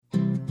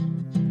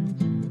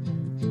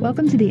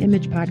Welcome to the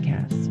Image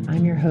Podcast.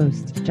 I'm your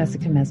host,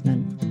 Jessica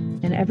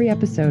Mesman. In every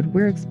episode,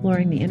 we're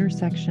exploring the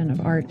intersection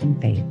of art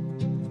and faith.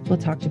 We'll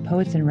talk to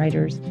poets and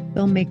writers,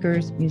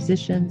 filmmakers,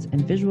 musicians,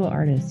 and visual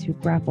artists who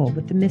grapple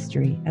with the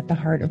mystery at the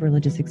heart of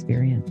religious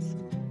experience.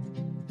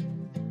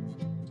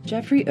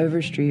 Jeffrey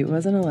Overstreet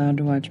wasn't allowed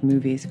to watch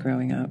movies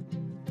growing up,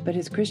 but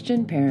his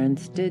Christian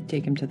parents did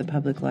take him to the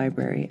public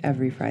library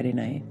every Friday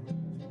night.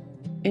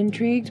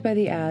 Intrigued by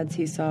the ads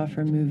he saw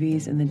for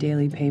movies in the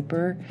daily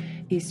paper,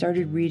 he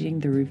started reading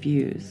the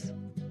reviews.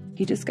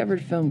 He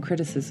discovered film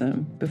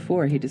criticism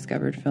before he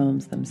discovered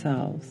films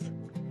themselves.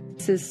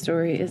 His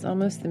story is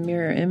almost the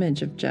mirror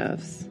image of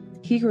Jeff's.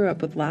 He grew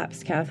up with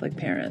lapsed Catholic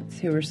parents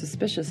who were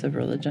suspicious of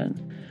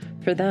religion.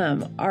 For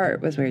them,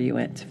 art was where you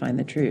went to find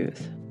the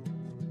truth.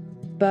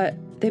 But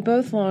they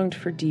both longed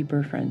for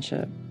deeper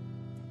friendship.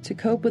 To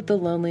cope with the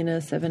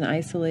loneliness of an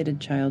isolated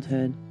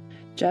childhood,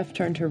 Jeff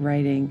turned to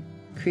writing,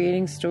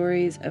 creating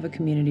stories of a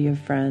community of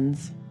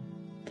friends.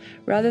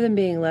 Rather than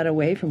being led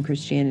away from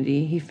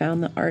Christianity, he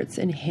found the arts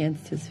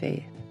enhanced his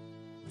faith.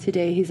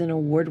 Today, he's an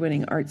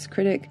award-winning arts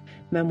critic,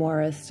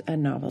 memoirist,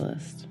 and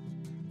novelist.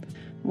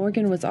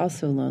 Morgan was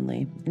also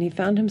lonely, and he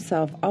found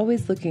himself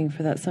always looking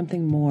for that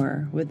something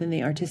more within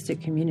the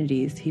artistic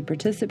communities he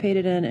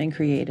participated in and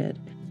created.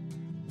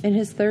 In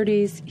his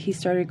 30s, he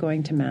started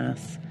going to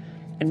Mass,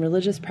 and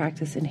religious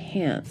practice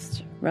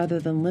enhanced rather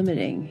than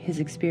limiting his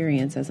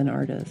experience as an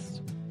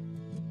artist.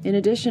 In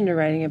addition to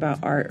writing about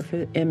art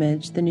for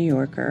Image, The New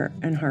Yorker,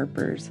 and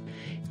Harper's,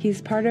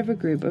 he's part of a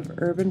group of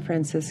urban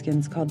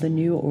Franciscans called the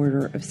New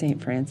Order of St.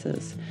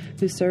 Francis,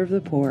 who serve the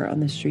poor on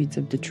the streets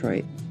of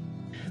Detroit.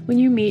 When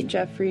you meet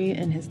Jeffrey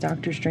in his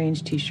Dr.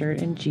 Strange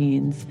t-shirt and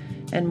jeans,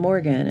 and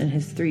Morgan in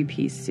his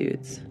three-piece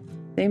suits,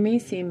 they may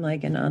seem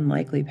like an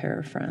unlikely pair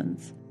of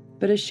friends,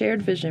 but a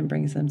shared vision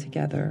brings them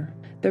together.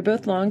 They're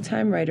both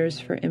longtime writers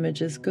for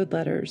Image's Good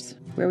Letters,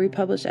 where we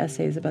publish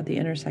essays about the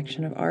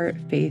intersection of art,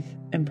 faith,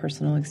 and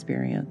personal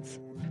experience.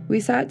 We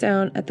sat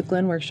down at the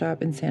Glen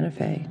Workshop in Santa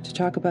Fe to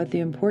talk about the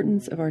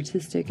importance of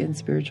artistic and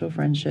spiritual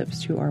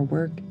friendships to our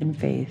work and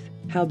faith,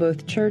 how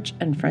both church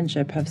and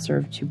friendship have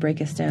served to break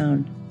us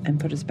down and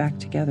put us back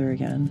together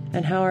again,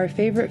 and how our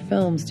favorite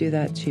films do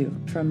that too,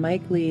 from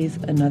Mike Leigh's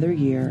Another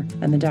Year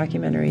and the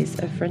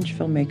documentaries of French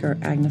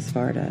filmmaker Agnes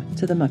Varda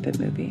to the Muppet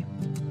movie.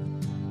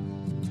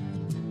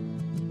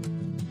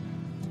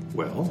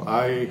 Well,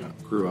 I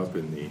grew up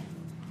in the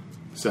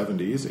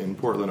 70s in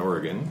Portland,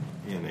 Oregon,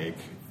 in a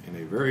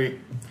very,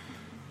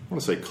 I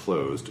want to say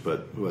closed,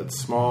 but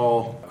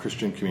small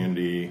Christian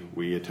community.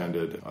 We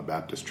attended a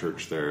Baptist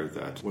church there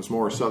that was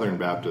more Southern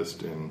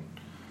Baptist in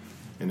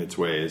its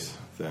ways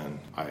than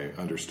I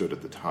understood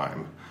at the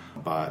time.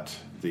 But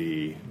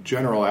the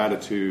general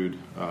attitude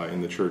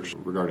in the church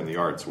regarding the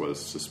arts was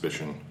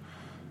suspicion,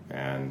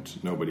 and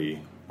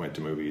nobody went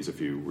to movies. If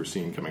you were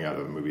seen coming out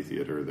of a movie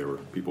theater,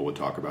 people would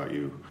talk about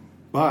you.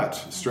 But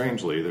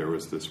strangely, there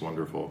was this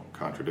wonderful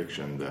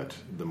contradiction that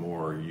the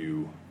more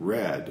you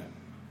read,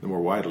 the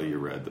more widely you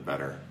read, the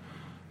better.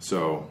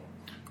 So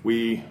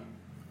I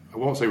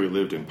won't say we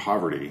lived in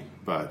poverty,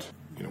 but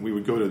we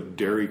would go to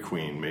Dairy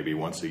Queen maybe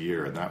once a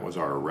year, and that was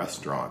our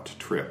restaurant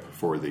trip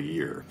for the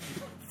year.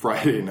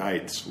 Friday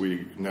nights,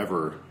 we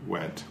never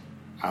went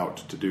out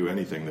to do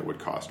anything that would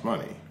cost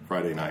money.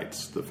 Friday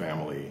nights, the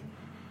family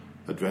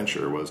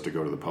adventure was to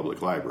go to the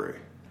public library.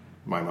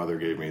 My mother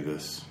gave me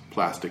this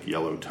plastic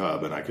yellow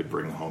tub, and I could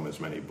bring home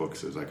as many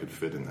books as I could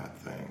fit in that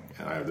thing.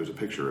 And there's a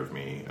picture of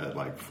me at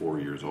like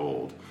 4 years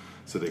old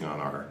sitting on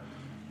our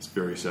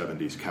very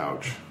 70s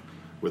couch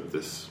with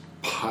this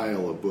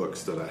pile of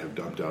books that I have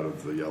dumped out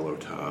of the yellow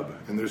tub.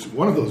 And there's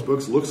one of those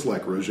books looks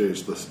like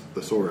Roget's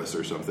Thesaurus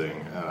or something.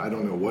 I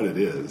don't know what it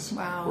is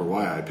or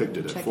why I picked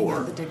it at 4. Checking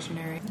out the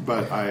dictionary.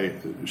 But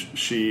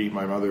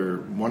my mother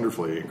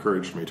wonderfully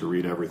encouraged me to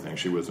read everything.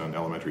 She was an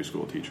elementary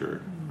school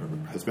teacher,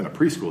 has been a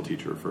preschool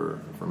teacher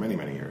for many,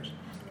 many years.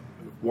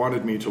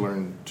 Wanted me to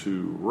learn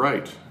to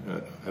write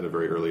at a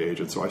very early age,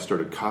 and so I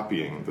started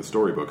copying the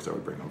storybooks I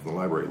would bring home from the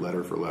library,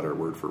 letter for letter,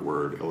 word for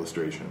word,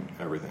 illustration,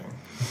 everything.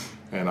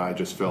 And I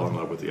just fell in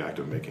love with the act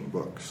of making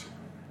books.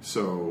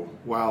 So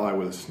while I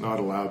was not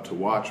allowed to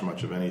watch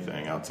much of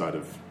anything outside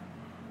of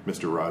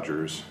Mr.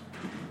 Rogers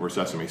or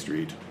Sesame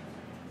Street,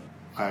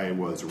 I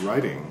was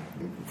writing,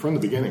 from the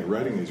beginning,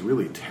 writing these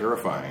really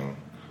terrifying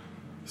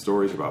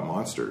stories about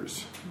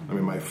monsters. I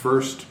mean, my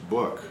first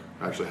book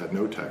actually had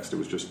no text. It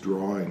was just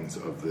drawings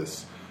of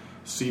this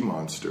sea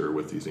monster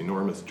with these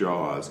enormous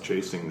jaws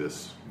chasing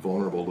this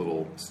vulnerable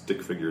little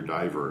stick figure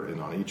diver, and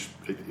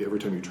every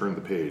time you turn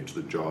the page,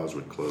 the jaws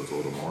would close a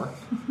little more.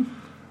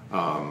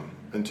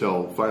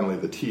 Until finally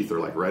the teeth are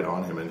like right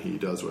on him, and he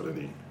does what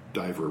any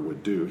diver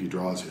would do. He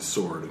draws his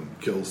sword and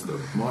kills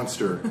the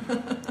monster.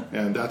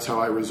 And that's how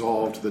I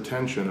resolved the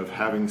tension of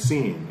having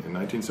seen, in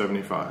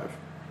 1975,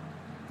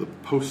 the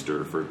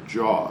poster for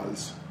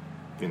Jaws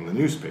in the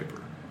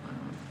newspaper.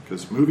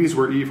 Because movies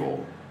were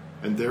evil,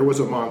 and there was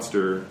a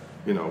monster,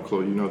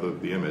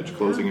 the image,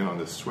 closing in on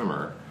this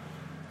swimmer.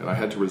 And I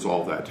had to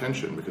resolve that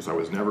tension because I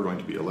was never going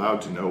to be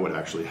allowed to know what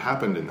actually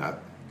happened in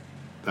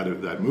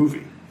that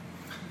movie.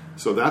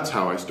 So that's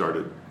how I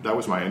started. That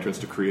was my entrance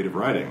to creative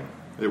writing.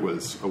 It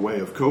was a way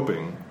of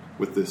coping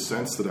with this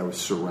sense that I was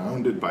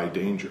surrounded by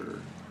danger,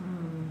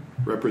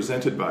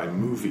 represented by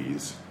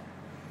movies.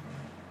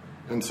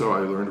 And so I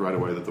learned right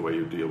away that the way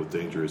you deal with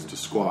danger is to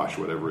squash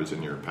whatever is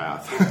in your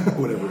path,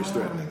 whatever is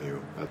threatening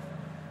you.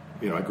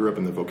 I grew up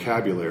in the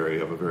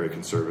vocabulary of a very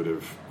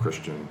conservative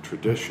Christian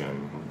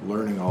tradition,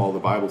 learning all the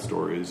Bible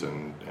stories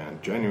and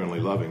genuinely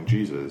loving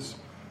Jesus,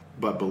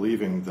 but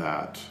believing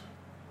that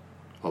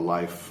a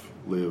life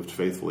lived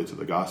faithfully to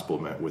the gospel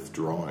meant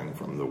withdrawing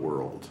from the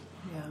world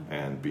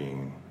and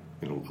being,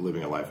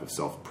 living a life of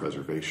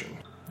self-preservation.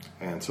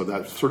 And so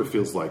that sort of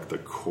feels like the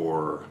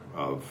core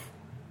of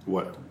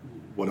what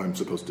I'm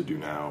supposed to do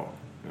now,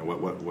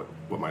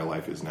 what my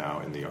life is now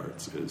in the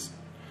arts, is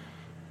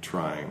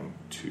trying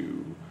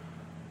to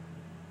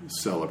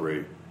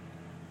celebrate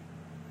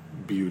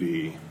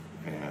beauty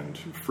and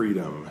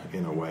freedom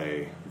in a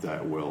way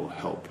that will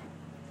help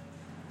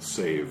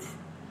save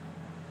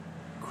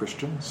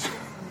Christians.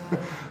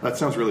 That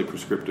sounds really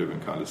prescriptive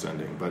and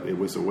condescending, but it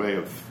was a way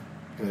of,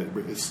 and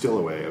it's still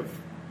a way of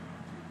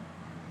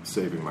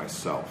saving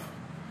myself,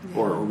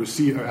 or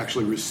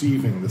actually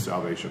receiving the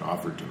salvation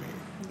offered to me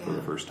for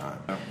the first time.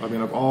 I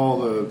mean, of all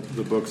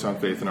the books on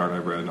faith and art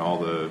I've read, and all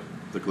the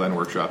Glenn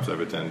workshops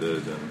I've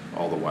attended, and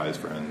all the wise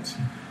friends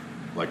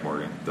like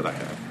Morgan that I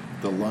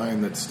have, the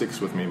line that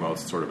sticks with me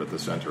most, sort of at the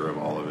center of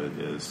all of it,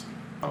 is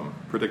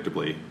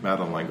predictably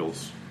Madeleine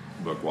L'Engle's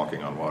book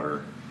Walking on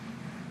Water,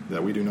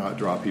 that we do not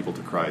draw people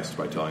to Christ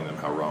by telling them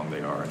how wrong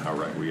they are and how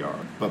right we are,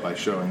 but by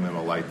showing them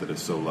a light that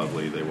is so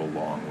lovely they will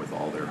long with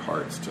all their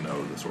hearts to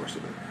know the source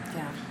of it.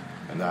 Yeah.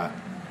 And that,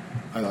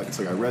 it's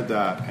like I read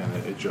that, and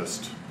it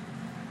just,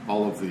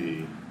 all of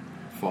the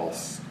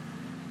false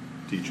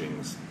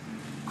teachings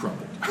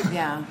crumbled.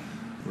 Yeah.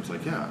 It was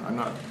like, I'm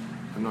not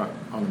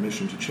on a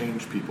mission to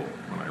change people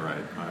when I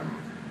write. I'm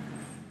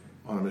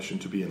on a mission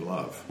to be in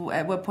love.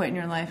 At what point in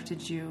your life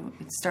did you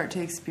start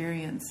to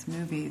experience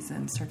movies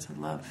and start to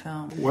love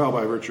film? Well,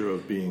 by virtue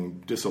of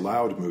being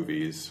disallowed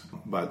movies,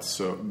 but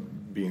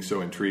being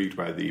so intrigued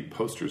by the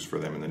posters for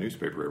them in the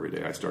newspaper every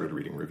day, I started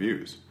reading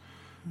reviews.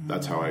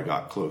 That's how I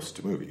got close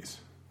to movies.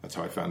 That's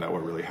how I found out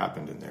what really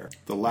happened in there.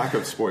 The lack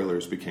of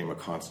spoilers became a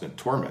constant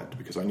torment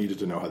because I needed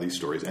to know how these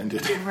stories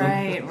ended.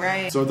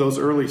 Right. So those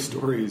early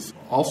stories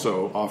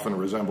also often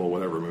resemble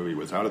whatever movie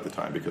was out at the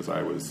time because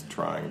I was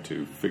trying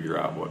to figure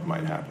out what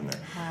might happen there.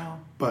 Wow.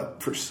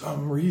 But for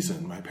some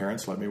reason, my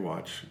parents let me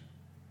watch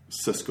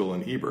Siskel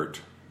and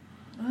Ebert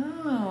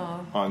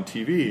on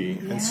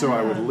TV. Yeah. And so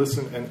I would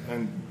listen,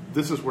 and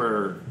this is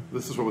what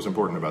was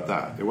important about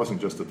that. It wasn't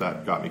just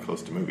that got me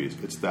close to movies.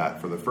 It's that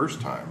for the first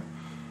time,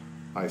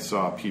 I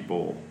saw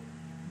people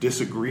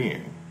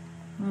disagreeing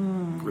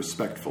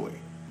respectfully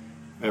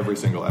every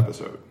single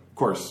episode. Of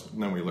course,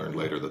 then we learned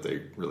later that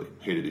they really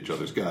hated each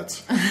other's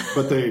guts.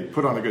 But they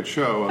put on a good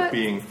show of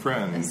being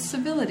friends.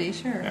 Civility,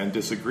 sure. And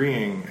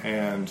disagreeing.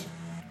 And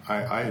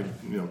I had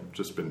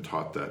just been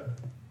taught that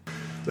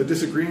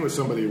disagreeing with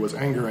somebody was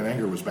anger, and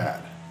anger was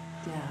bad.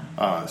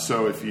 Yeah.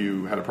 So if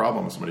you had a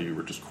problem with somebody,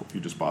 you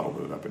just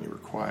bottled it up and you were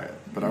quiet.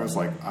 But I was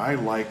like, I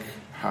like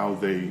how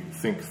they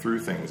think through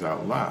things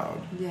out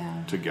loud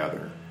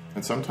together,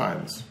 and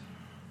sometimes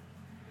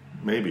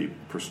maybe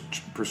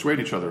persuade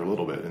each other a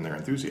little bit in their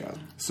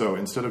enthusiasm. So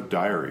instead of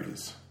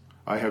diaries,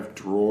 I have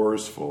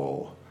drawers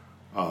full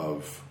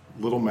of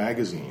little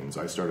magazines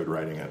I started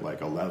writing at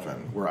like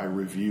 11, where I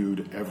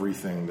reviewed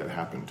everything that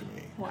happened to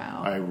me.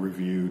 Wow. I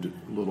reviewed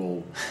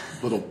little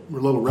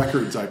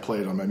records I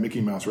played on my Mickey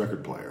Mouse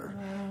record player.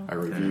 Wow. I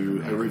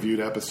reviewed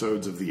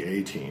episodes of the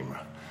A-Team.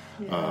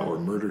 Or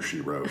Murder, She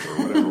Wrote,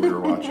 or whatever we were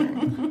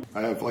watching.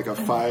 I have like a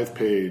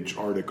 5-page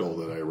article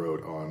that I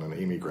wrote on an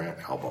Amy Grant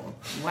album.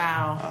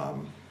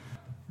 Wow.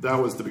 That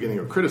was the beginning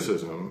of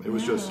criticism. It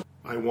was just,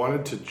 I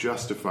wanted to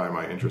justify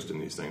my interest in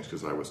these things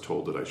because I was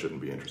told that I shouldn't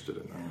be interested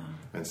in them.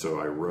 Yeah. And so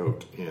I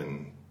wrote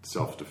in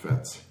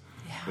self-defense.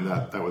 Yeah. And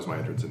that was my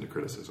entrance into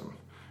criticism.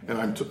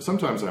 And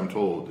sometimes I'm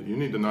told, you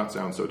need to not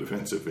sound so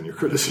defensive in your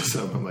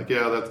criticism. I'm like,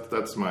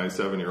 that's my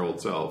 7-year-old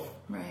self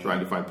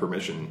trying to find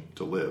permission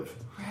to live.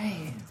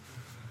 Right.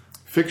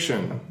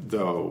 Fiction,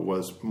 though,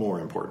 was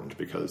more important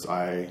because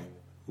I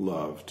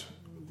loved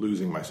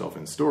losing myself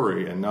in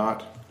story and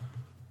not...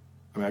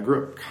 I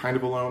grew up kind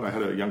of alone. I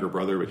had a younger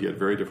brother, but he had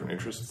very different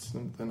interests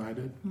than I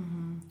did.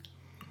 Mm-hmm.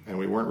 And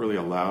we weren't really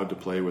allowed to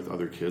play with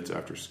other kids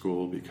after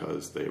school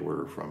because they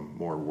were from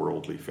more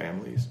worldly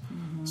families.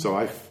 Mm-hmm. So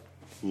I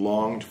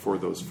longed for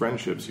those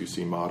friendships you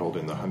see modeled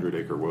in The 100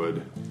 Acre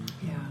Wood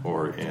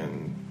or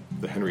in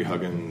the Henry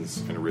Huggins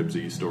and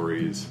Ribsy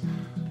stories.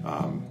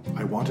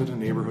 I wanted a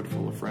neighborhood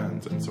full of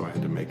friends, and so I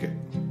had to make it.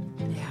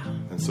 Yeah.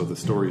 And so the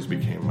stories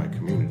became my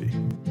community.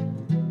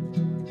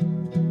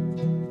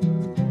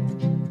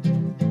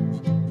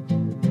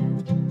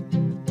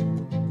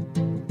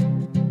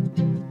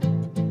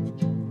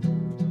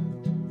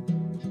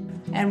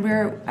 And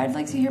I'd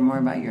like to hear more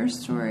about your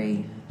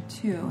story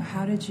too.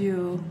 How did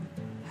you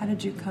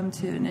come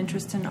to an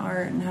interest in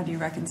art, and how do you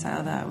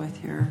reconcile that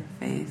with your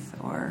faith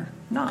or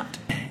not?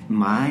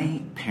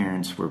 My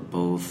parents were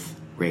both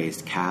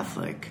raised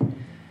Catholic.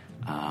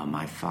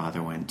 My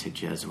father went to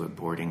Jesuit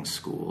boarding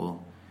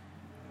school,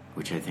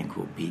 which I think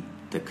will beat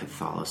the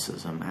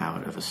Catholicism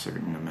out of a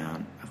certain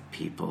amount of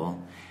people.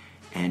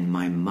 And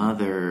my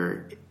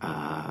mother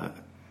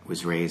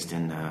was raised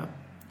in a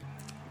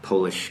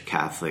Polish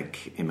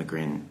Catholic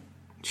immigrant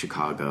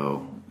Chicago,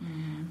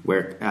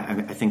 where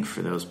I think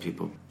for those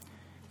people,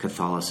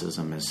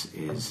 Catholicism is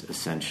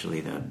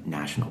essentially the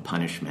national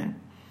punishment.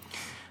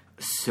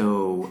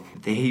 So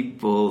they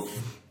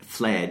both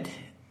fled,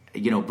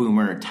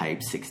 boomer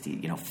type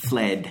 60,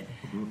 fled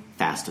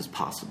fast as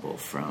possible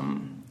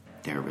from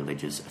their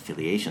religious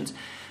affiliations.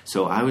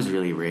 So I was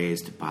really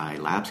raised by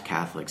lapsed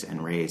Catholics and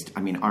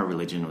our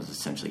religion was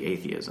essentially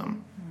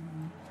atheism.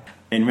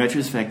 In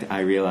retrospect,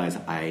 I realize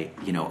a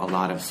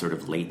lot of sort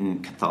of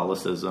latent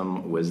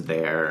Catholicism was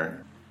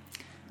there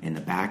in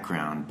the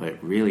background,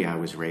 but really I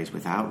was raised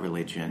without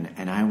religion,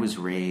 and I was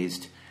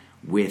raised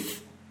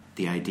with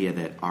the idea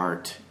that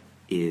art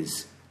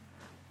is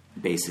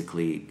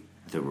basically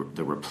the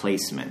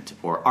replacement,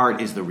 or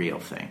art is the real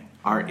thing.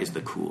 Art is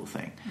the cool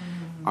thing.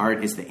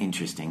 Art is the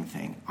interesting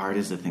thing. Art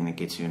is the thing that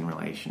gets you in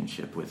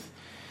relationship with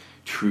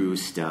true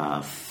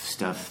stuff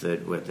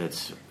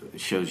that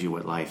shows you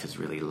what life is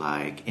really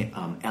like,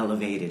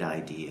 elevated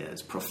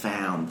ideas,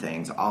 profound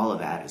things. All of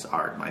that is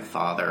art. My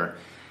father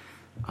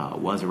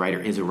was a writer,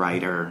 is a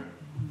writer.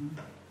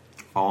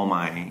 All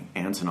my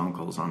aunts and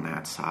uncles on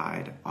that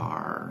side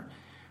are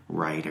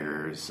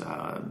writers,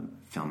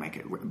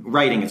 filmmakers.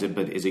 Writing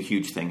is a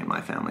huge thing in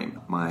my family.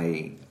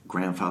 My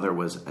grandfather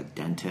was a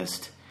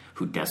dentist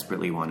who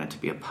desperately wanted to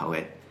be a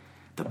poet.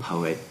 The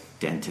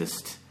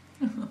poet-dentist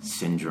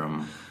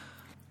syndrome.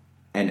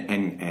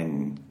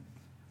 And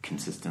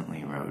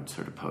consistently wrote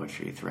sort of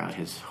poetry throughout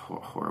his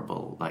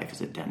horrible life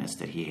as a dentist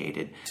that he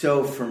hated.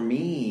 So for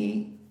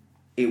me,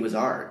 it was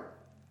art.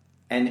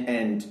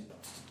 And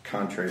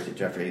contrary to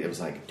Jeffrey, it was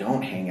like,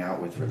 don't hang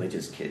out with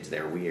religious kids.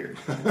 They're weird.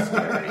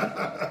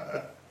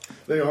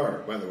 They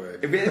are, by the way.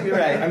 You're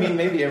right. I mean,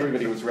 maybe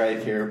everybody was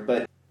right here.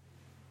 But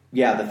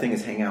yeah, the thing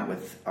is hang out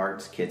with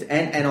arts kids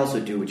and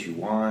also do what you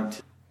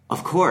want.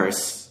 Of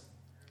course,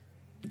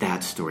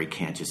 that story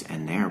can't just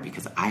end there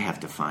because I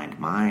have to find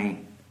my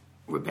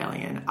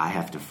rebellion. I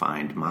have to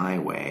find my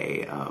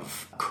way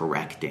of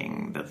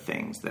correcting the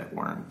things that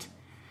weren't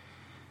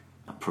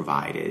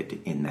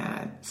provided in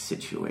that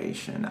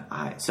situation.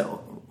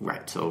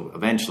 So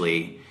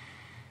eventually,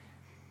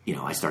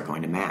 I start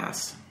going to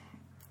Mass.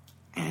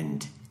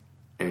 And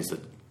there's a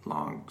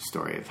long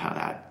story of how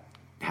that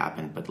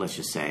happened, but let's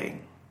just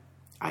say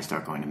I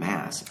start going to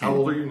Mass. How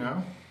old are you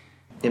now?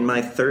 In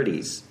my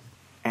 30s.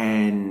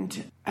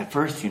 And at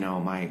first,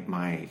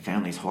 my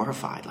family's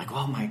horrified. Like,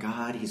 oh my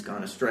God, he's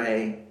gone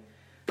astray.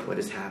 What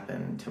has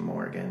happened to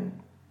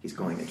Morgan? He's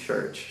going to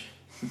church.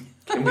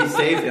 Can we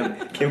save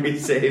him? Can we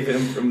save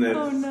him from this?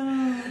 Oh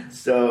no.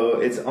 So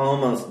it's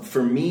almost,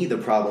 for me, the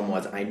problem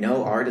was I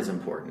know art is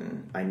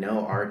important. I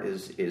know art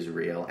is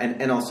real.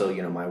 And also,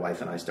 my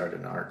wife and I started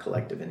an art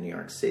collective in New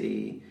York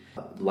City.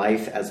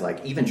 Life as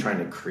even trying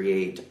to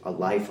create a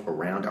life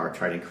around art,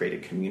 trying to create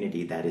a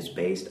community that is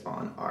based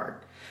on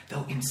art.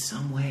 Though in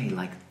some way,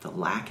 the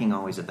lacking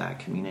always of that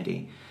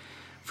community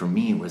for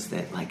me was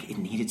that it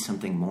needed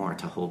something more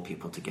to hold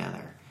people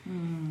together.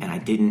 And I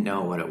didn't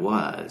know what it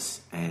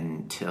was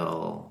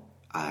until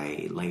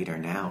I later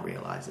now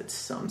realize it's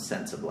some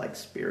sense of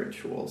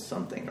spiritual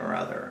something or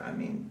other. I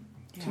mean,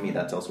 to me,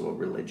 that's also a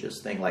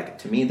religious thing.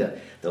 To me,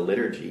 the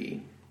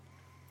liturgy,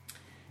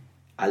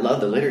 I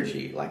love the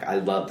liturgy. I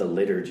love the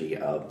liturgy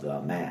of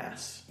the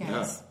Mass. Yes.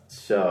 Yeah.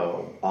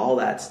 So all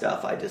that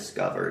stuff I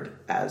discovered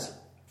as,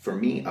 for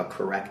me, a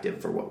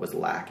corrective for what was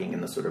lacking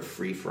in the sort of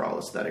free-for-all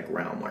aesthetic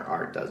realm where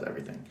art does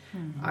everything.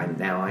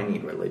 I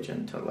need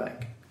religion to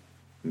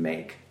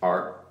make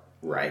art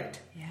right.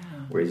 Yeah.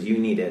 Whereas you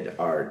needed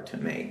art to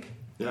make.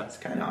 Yeah. It's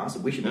kind of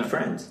awesome. We should be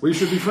friends. We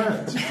should be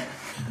friends.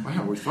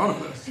 Wow, we thought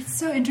of this. It's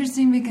so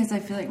interesting because I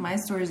feel like my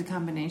story is a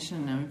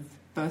combination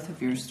of both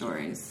of your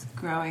stories.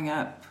 Growing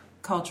up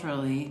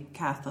culturally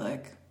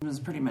Catholic was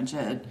pretty much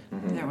it.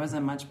 There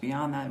wasn't much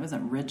beyond that. It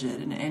wasn't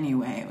rigid in any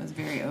way. It was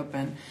very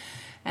open.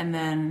 And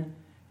then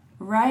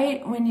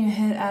right when you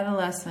hit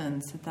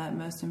adolescence, at that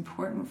most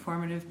important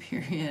formative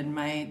period,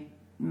 my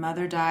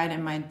mother died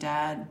and my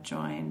dad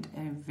joined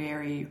a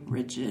very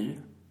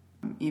rigid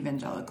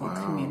evangelical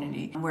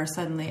community where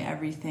suddenly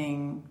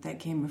everything that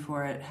came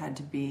before it had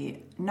to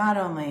be not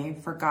only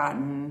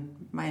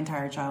forgotten, my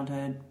entire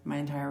childhood, my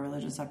entire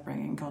religious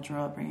upbringing,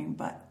 cultural upbringing,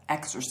 but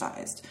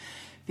exorcised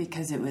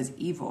because it was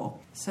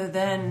evil. So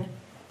then,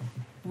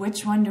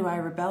 which one do I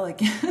rebel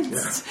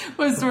against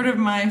was sort of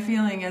my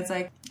feeling as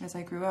I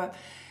grew up.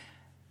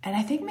 And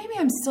I think maybe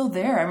I'm still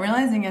there. I'm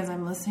realizing as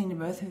I'm listening to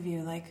both of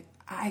you,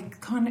 I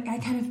kind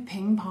of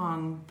ping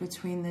pong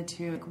between the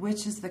two.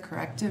 Which is the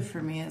corrective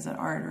for me? Is it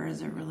art or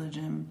is it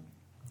religion?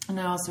 And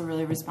I also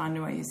really respond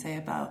to what you say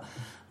about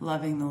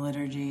loving the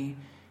liturgy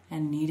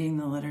and needing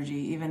the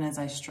liturgy, even as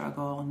I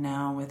struggle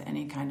now with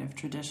any kind of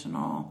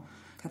traditional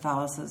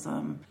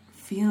Catholicism.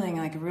 feeling,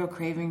 like a real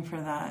craving for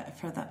that.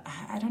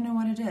 I don't know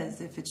what it is.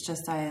 If it's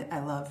just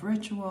I love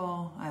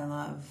ritual, I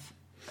love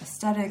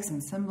aesthetics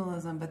and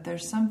symbolism, but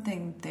there's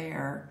something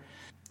there.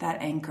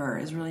 That anchor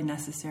is really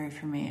necessary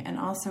for me. And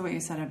also what you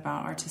said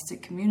about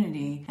artistic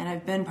community. And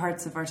I've been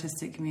parts of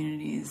artistic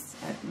communities.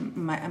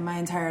 My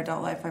entire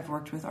adult life, I've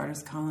worked with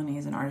artist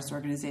colonies and artist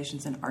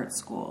organizations and art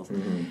schools.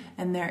 Mm-hmm.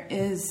 And there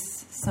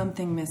is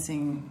something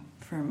missing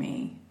for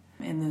me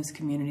in those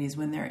communities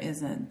when there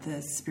isn't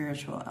this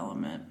spiritual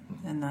element.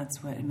 And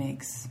that's what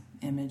makes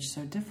Image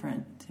so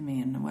different to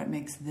me, and what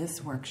makes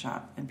this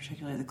workshop, and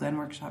particularly the Glenn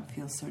workshop,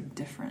 feel so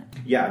different.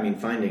 Yeah, I mean,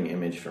 finding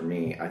Image for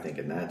me, I think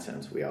in that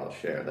sense we all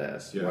share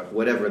this. Yeah.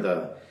 Whatever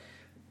the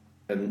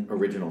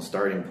original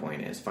starting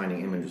point is,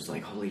 finding Image was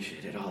like, holy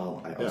shit, it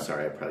all.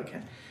 Sorry, I probably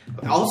can't.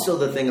 Also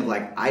the thing of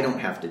like, I don't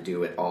have to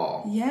do it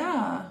all.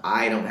 Yeah.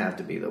 I don't have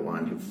to be the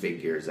one who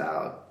figures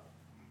out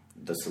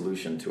the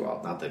solution to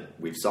all. Not that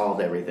we've solved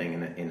everything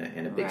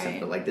in a big sense,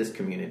 but like this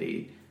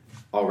community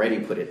already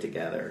put it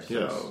together,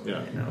 so we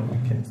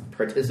can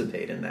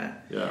participate in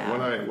that.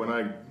 Yeah. When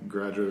I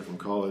graduated from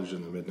college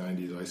in the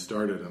mid-90s, I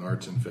started an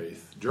arts and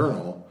faith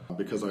journal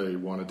because I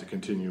wanted to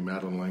continue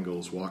Madeleine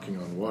L'Engle's Walking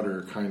on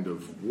Water kind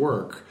of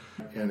work,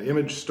 and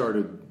Image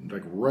started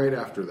like right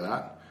after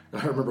that.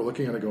 And I remember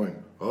looking at it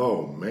going,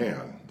 oh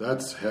man,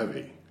 that's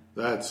heavy.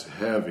 That's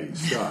heavy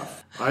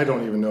stuff. I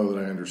don't even know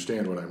that I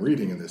understand what I'm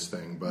reading in this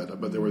thing,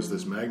 but there was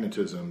this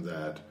magnetism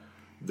that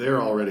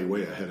they're already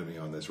way ahead of me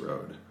on this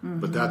road.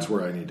 Mm-hmm. But that's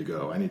where I need to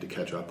go. I need to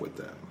catch up with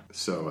them.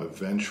 So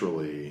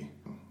eventually,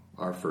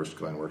 our first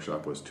Glenn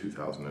workshop was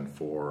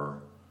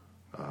 2004.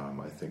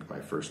 I think my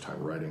first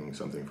time writing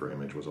something for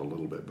Image was a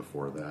little bit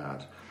before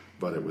that.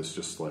 But it was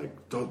just like,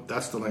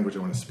 that's the language I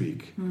want to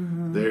speak.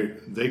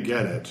 Mm-hmm. They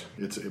get it.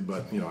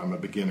 But I'm a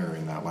beginner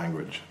in that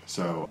language.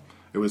 So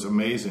it was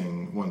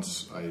amazing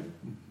once I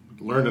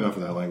learned enough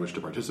of that language to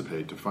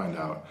participate, to find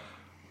out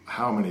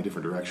how many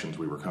different directions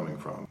we were coming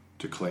from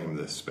to claim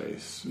this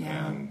space.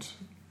 Yeah. And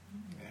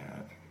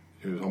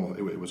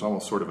it was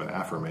almost sort of an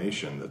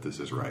affirmation that this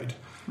is right,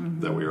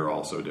 mm-hmm. that we are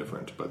all so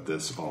different, but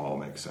this all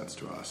makes sense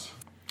to us.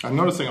 I'm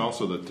noticing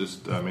also that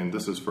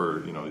this is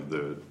for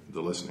the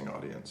listening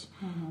audience,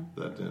 mm-hmm.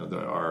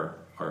 that our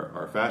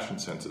fashion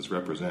senses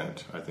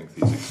represent, I think,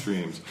 these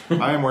extremes.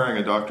 I am wearing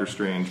a Dr.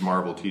 Strange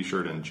marble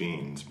T-shirt and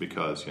jeans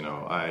because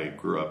I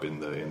grew up in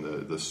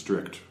the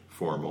strict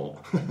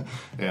formal,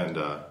 and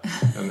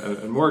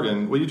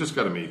Morgan. Well, you just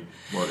got to meet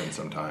Morgan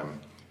sometime.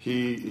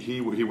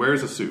 He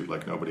wears a suit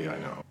like nobody I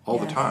know all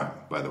the time.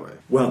 By the way.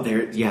 Well,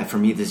 for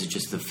me, this is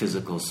just the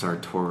physical,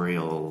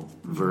 sartorial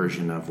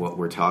version of what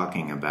we're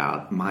talking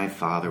about. My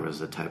father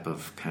was a type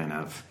of kind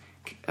of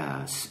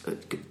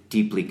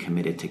deeply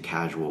committed to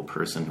casual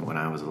person. When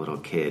I was a little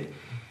kid,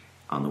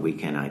 on the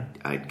weekend,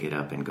 I'd get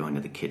up and go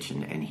into the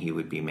kitchen, and he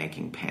would be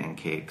making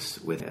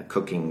pancakes with a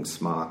cooking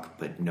smock,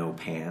 but no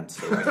pants,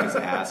 so like his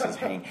ass is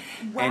hanging.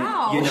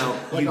 Wow! And,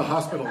 like a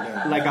hospital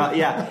gown.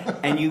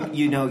 And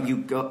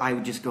I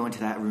would just go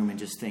into that room and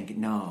just think,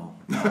 no,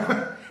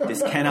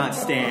 this cannot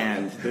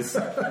stand. This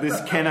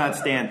cannot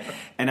stand.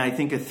 And I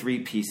think a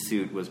 3-piece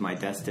suit was my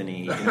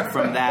destiny.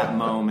 From that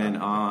moment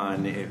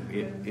on,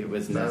 it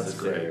was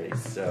necessary.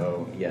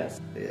 So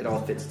yes, it all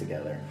fits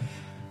together.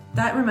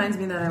 That reminds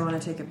me that I want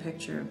to take a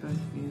picture of both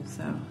of you,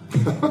 so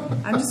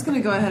I'm just going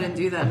to go ahead and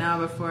do that now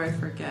before I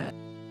forget.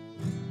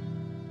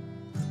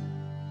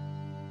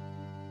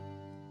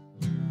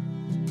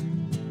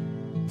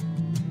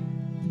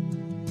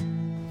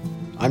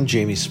 I'm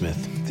Jamie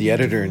Smith, the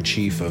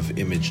editor-in-chief of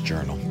Image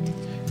Journal.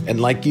 And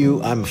like you,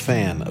 I'm a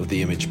fan of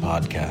the Image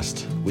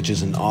podcast, which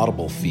is an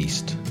audible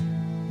feast.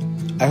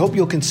 I hope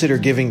you'll consider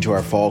giving to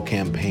our fall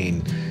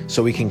campaign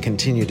so we can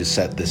continue to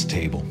set this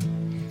table.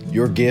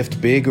 Your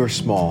gift, big or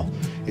small,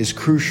 is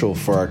crucial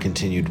for our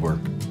continued work.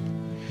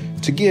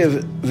 To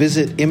give,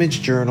 visit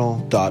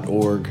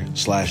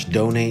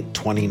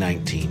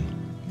imagejournal.org/donate2019.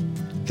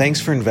 Thanks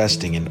for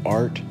investing in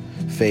art,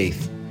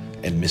 faith,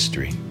 and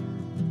mystery.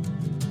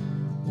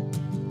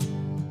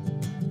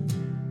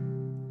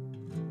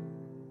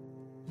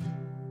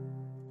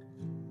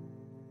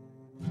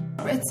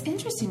 It's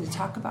interesting to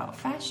talk about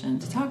fashion,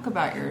 to talk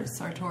about your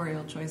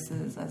sartorial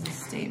choices as a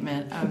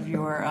statement of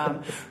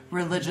your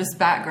religious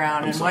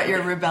background and what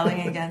you're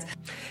rebelling against.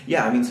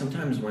 Yeah, I mean,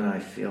 sometimes when I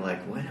feel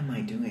like, what am I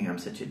doing? I'm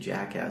such a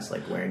jackass,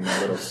 like wearing my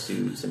little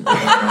suits and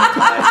wearing my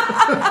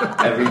ties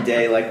every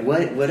day. Like,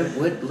 what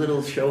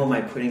little show am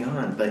I putting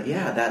on? But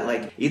yeah, that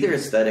like either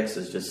aesthetics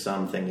is just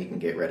something you can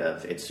get rid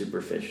of. It's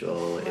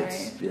superficial. Right.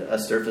 It's a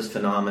surface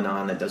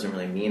phenomenon that doesn't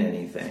really mean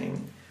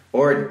anything.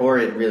 Or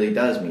it really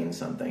does mean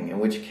something, in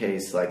which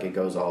case, like, it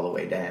goes all the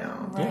way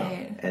down.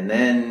 Right. And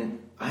then,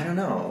 I don't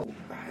know,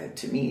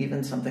 to me,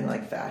 even something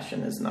like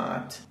fashion is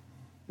not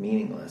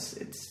meaningless.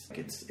 It's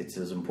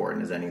as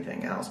important as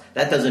anything else.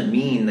 That doesn't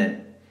mean that,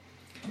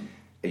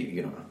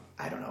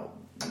 I don't know,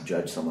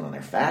 judge someone on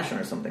their fashion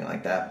or something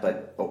like that,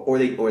 but, or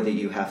that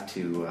you have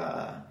to...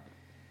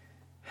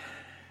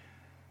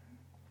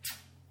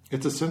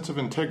 It's a sense of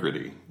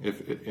integrity.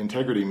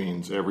 Integrity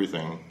means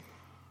everything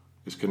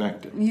is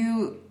connected.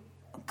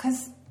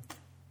 Because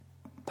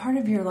part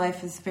of your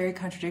life is very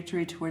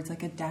contradictory towards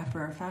like a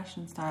dapper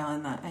fashion style,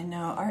 and that I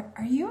know.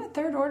 Are you a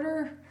third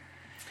order?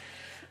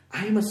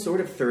 I am a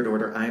sort of third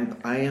order.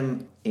 I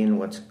am in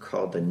what's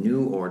called the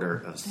New Order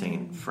of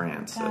St.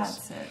 Francis.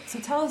 That's it. So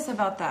tell us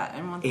about that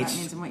and what that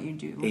means and what you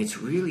do. It's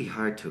really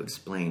hard to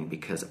explain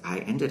because I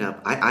ended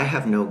up... I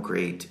have no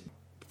great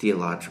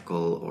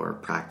theological or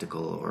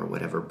practical or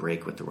whatever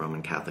break with the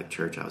Roman Catholic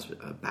Church. I was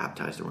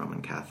baptized a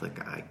Roman Catholic.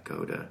 I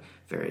go to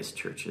various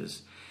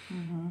churches.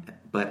 Mm-hmm.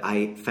 But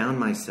I found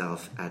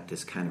myself at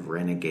this kind of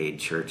renegade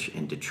church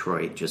in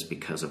Detroit just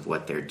because of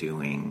what they're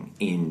doing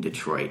in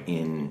Detroit,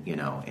 in,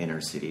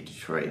 inner city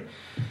Detroit,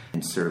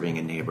 and serving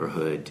a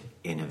neighborhood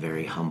in a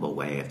very humble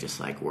way of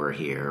just like, we're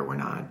here, we're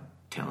not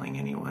telling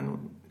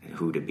anyone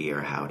who to be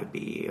or how to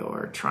be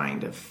or trying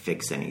to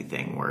fix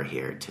anything. We're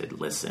here to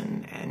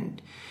listen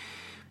and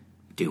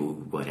do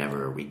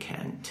whatever we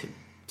can to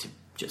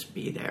just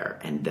be there.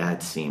 And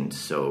that seemed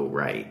so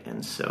right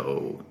and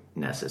so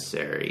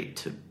necessary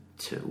to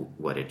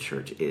what a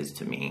church is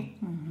to me.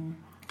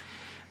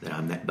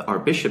 Mm-hmm. Our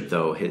bishop,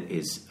 though,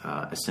 is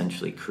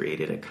essentially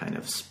created a kind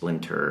of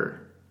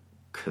splinter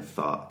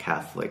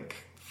Catholic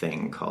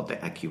thing called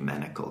the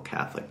Ecumenical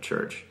Catholic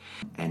Church.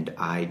 And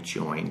I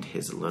joined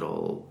his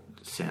little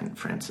San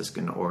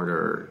Franciscan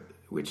order,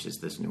 which is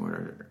this new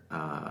order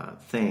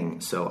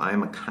thing. So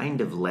I'm a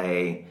kind of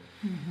lay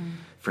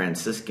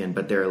Franciscan,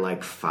 but there are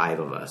like 5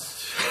 of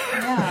us.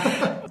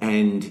 Yeah.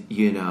 And,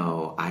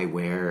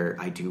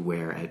 I do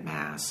wear at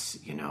Mass,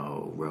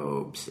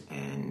 robes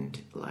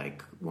and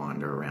like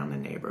wander around the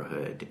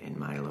neighborhood in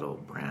my little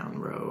brown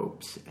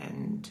robes.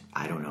 And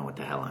I don't know what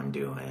the hell I'm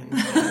doing.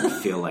 I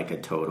feel like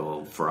a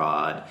total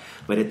fraud.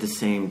 But at the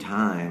same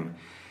time,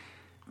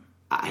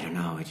 I don't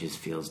know, it just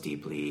feels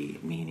deeply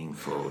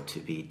meaningful to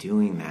be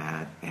doing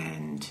that.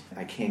 And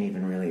I can't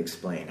even really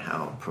explain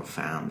how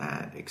profound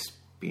that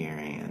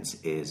experience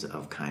is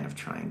of kind of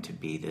trying to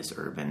be this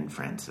urban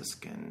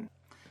Franciscan.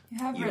 You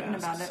have written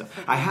about it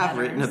for good I have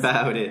letters. written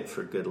about it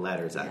for good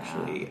letters,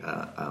 actually,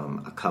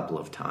 a couple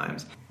of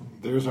times.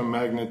 There's a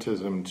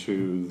magnetism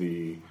to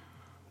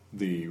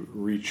the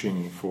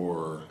reaching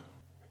for,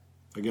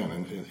 again,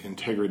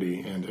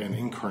 integrity and an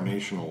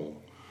incarnational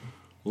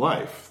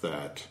life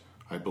that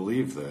I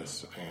believe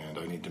this and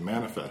I need to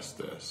manifest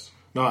this,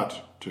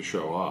 not to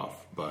show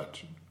off,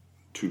 but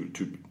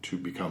to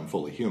become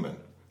fully human,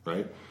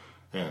 right?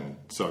 And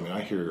so, I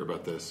hear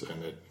about this,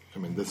 and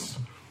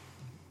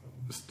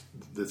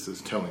this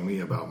is telling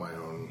me about my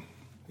own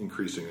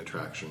increasing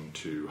attraction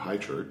to high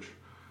church,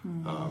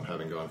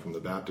 having gone from the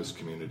Baptist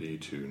community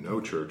to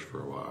no church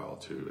for a while,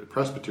 to a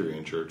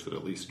Presbyterian church that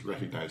at least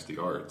recognized the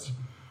arts,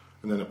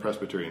 and then a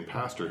Presbyterian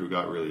pastor who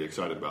got really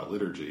excited about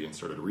liturgy and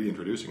started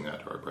reintroducing that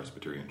to our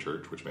Presbyterian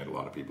church, which made a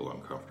lot of people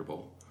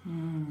uncomfortable.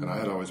 And I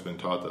had always been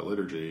taught that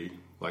liturgy,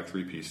 like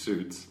three-piece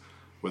suits,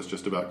 was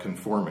just about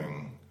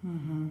conforming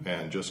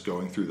and just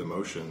going through the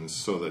motions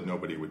so that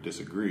nobody would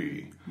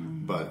disagree,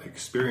 but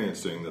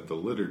experiencing that the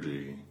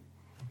liturgy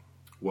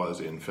was,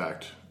 in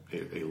fact,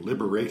 a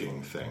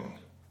liberating thing,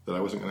 that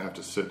I wasn't going to have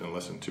to sit and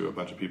listen to a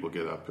bunch of people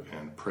get up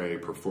and pray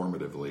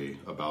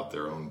performatively about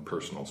their own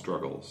personal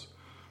struggles,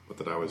 but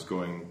that I was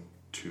going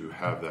to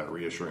have that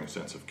reassuring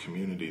sense of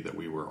community, that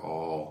we were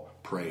all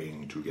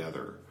praying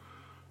together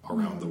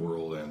around the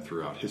world and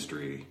throughout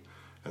history.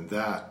 And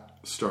that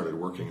started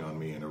working on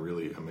me in a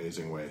really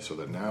amazing way, so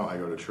that now I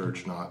go to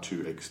church not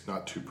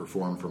to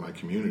perform for my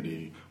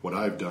community what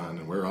I've done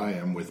and where I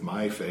am with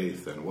my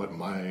faith and what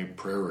my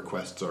prayer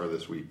requests are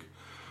this week,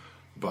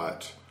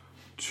 but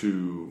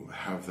to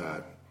have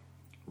that,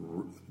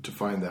 to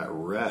find that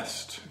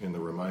rest in the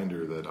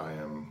reminder that I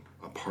am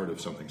a part of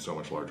something so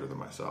much larger than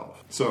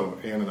myself. So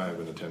Anne and I have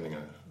been attending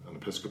an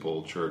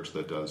Episcopal church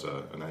that does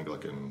an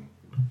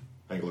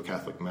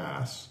Anglo-Catholic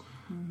Mass.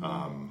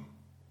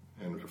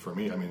 And for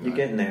me, you're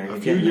getting there.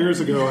 A few years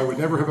ago, I would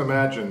never have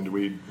imagined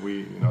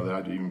that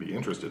I'd even be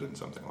interested in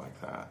something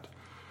like that.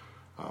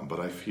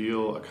 But I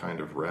feel a kind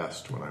of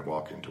rest when I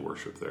walk into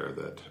worship there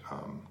that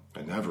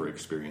I never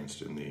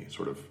experienced in the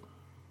sort of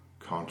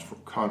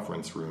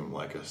conference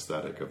room-like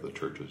aesthetic of the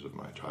churches of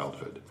my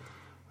childhood.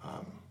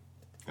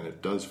 And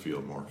it does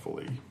feel more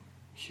fully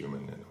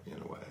human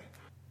in a way.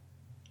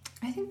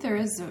 I think there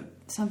is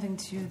something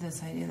to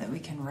this idea that we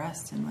can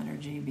rest in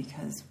liturgy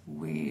because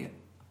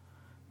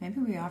maybe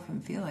we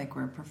often feel like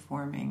we're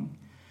performing.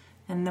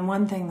 And the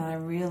one thing that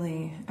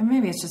and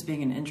maybe it's just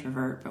being an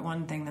introvert, but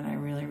one thing that I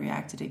really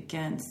reacted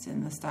against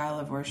in the style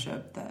of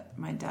worship that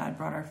my dad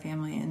brought our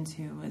family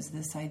into was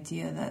this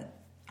idea that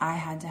I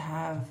had to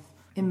have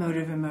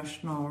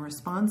emotional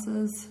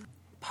responses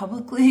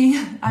publicly.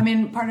 I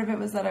mean, part of it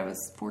was that I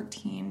was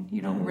 14.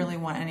 You don't really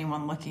want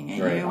anyone looking at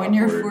you when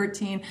you're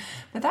 14.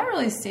 But that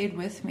really stayed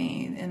with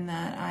me in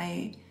that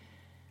I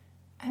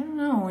don't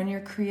know, when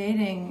you're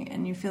creating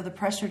and you feel the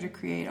pressure to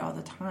create all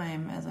the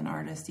time as an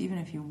artist, even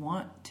if you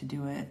want to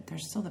do it,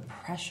 there's still the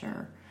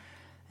pressure.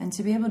 And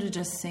to be able to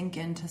just sink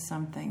into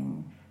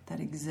something that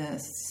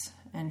exists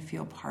and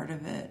feel part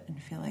of it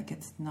and feel like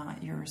it's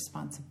not your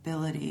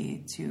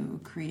responsibility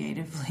to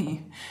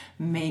creatively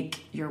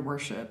make your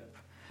worship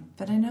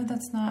But I know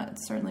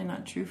it's certainly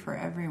not true for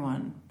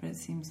everyone, but it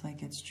seems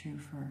like it's true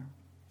for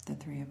the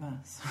three of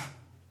us.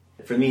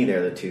 For me, there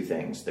are the two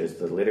things. There's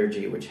the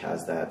liturgy, which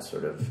has that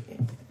sort of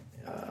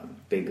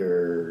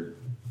bigger,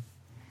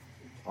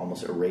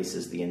 almost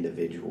erases the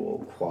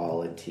individual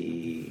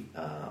quality,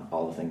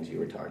 all the things you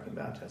were talking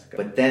about, Jessica.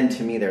 But then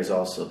to me, there's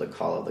also the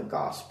call of the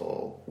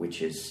gospel,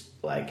 which is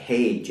like,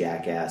 hey,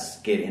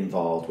 jackass, get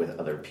involved with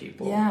other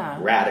people. Yeah.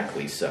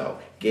 Radically so.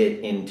 Get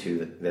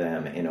into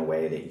them in a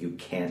way that you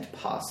can't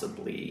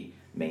possibly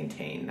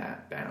maintain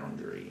that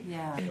boundary.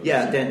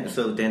 Yeah.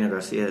 Daniel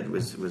Garcia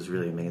was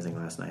really amazing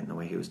last night in the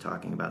way he was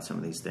talking about some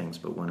of these things,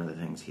 but one of the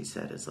things he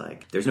said is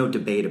like, there's no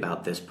debate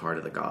about this part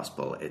of the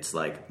gospel. It's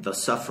like the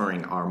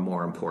suffering are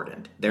more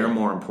important. They're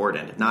more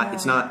important.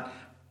 It's not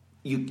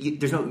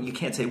you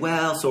can't say,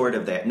 well, sort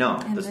of that. No.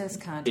 In this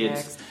context.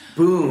 It's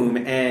boom,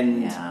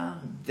 and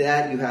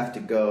that you have to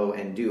go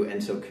and do.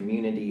 And so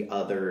community,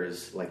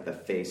 others, like the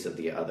face of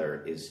the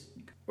other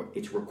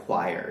it's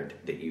required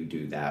that you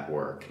do that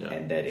work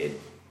and that it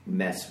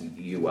mess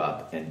you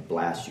up and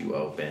blast you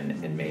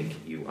open and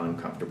make you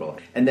uncomfortable.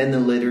 And then the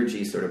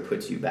liturgy sort of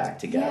puts you back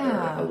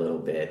together a little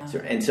bit.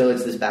 And so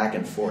it's this back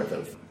and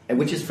forth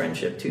which is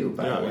friendship too,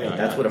 by the way.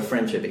 That's what a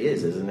friendship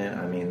is, isn't it?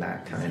 I mean,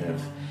 that kind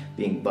of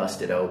being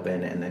busted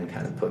open and then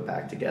kind of put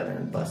back together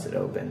and busted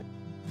open.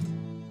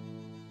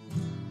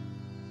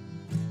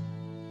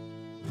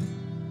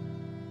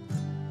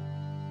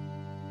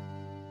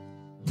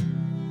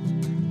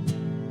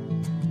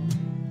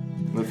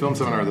 The film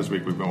seminar this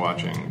week, we've been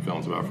watching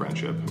films about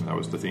friendship. That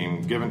was the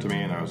theme given to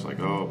me, and I was like,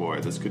 oh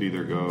boy, this could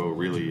either go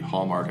really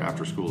Hallmark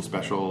after-school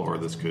special, or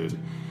this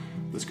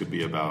could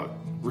be about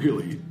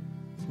really,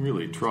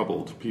 really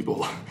troubled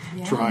people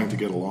trying to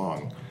get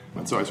along.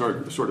 And so I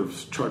sort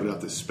of charted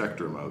out this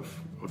spectrum of,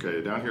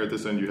 okay, down here at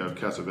this end you have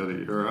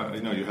Cassavetes,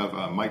 you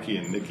have Mikey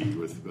and Nikki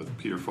with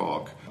Peter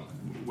Falk,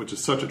 which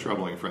is such a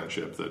troubling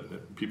friendship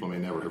that people may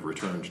never have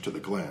returned to the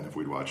Glen if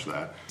we'd watched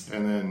that.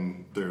 And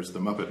then there's the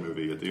Muppet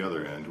movie at the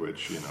other end,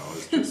 which,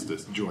 is just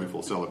this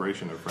joyful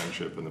celebration of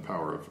friendship and the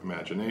power of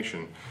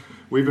imagination.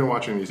 We've been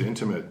watching these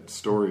intimate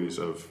stories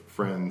of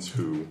friends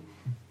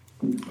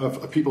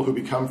of people who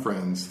become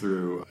friends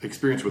through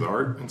experience with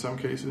art in some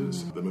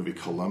cases. The movie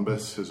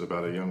Columbus is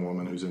about a young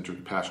woman who's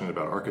passionate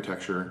about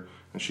architecture,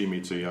 and she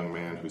meets a young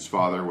man whose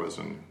father was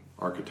an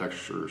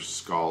architecture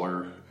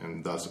scholar,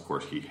 and thus, of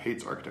course, he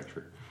hates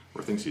architecture,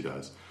 or thinks he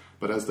does.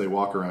 But as they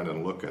walk around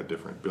and look at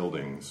different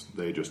buildings,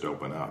 they just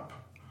open up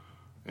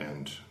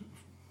and,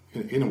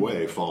 in a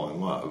way, fall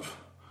in love.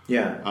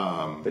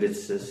 Yeah, but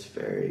it's this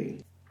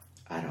very...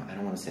 I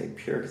don't want to say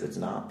pure because it's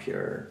not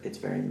pure. It's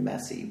very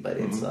messy, but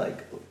it's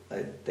like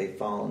they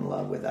fall in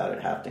love without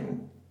it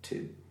having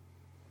to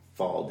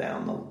fall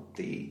down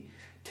the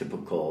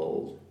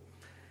typical,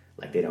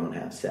 like they don't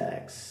have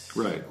sex.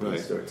 Right.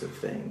 These sorts of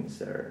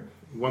things are...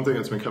 One thing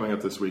that's been coming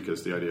up this week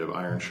is the idea of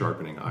iron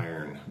sharpening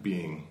iron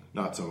being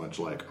not so much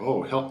like,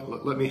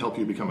 let me help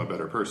you become a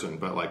better person,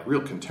 but like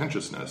real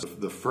contentiousness,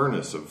 the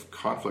furnace of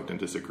conflict and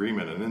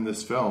disagreement. And in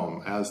this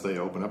film, as they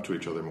open up to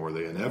each other more,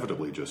 they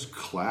inevitably just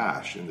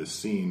clash in this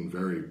scene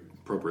very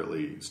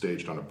appropriately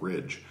staged on a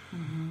bridge,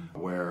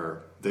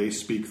 where they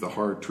speak the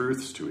hard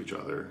truths to each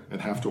other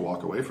and have to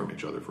walk away from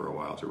each other for a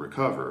while to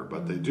recover,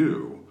 but they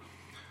do.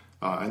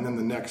 And then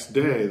the next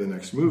day, the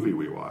next movie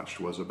we watched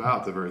was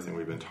about the very thing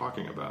we've been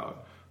talking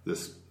about.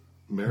 This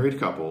married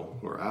couple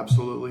who are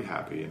absolutely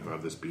happy and who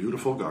have this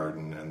beautiful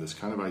garden and this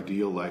kind of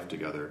ideal life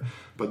together,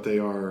 but they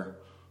are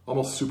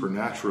almost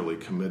supernaturally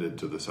committed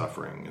to the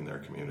suffering in their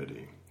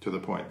community, to the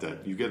point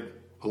that you get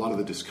a lot of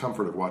the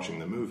discomfort of watching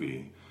the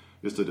movie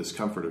is the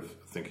discomfort of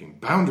thinking,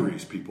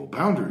 boundaries, people,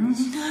 boundaries.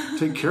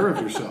 Take care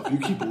of yourself. You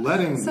keep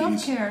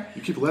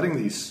letting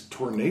these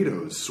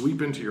tornadoes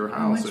sweep into your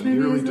house and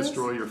nearly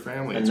destroy your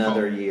family.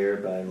 Another Year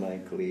by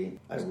Mike Lee.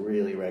 I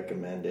really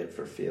recommend it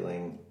for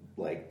feeling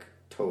like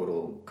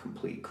total,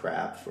 complete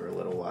crap for a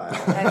little while.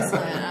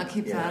 Excellent. I'll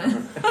keep that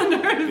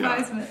under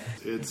advisement.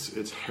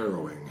 It's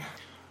harrowing.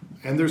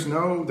 And there's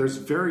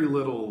very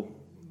little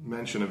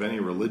mention of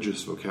any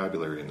religious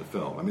vocabulary in the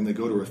film. I mean, they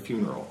go to a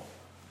funeral.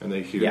 And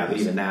they hear but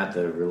even that,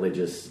 the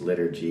religious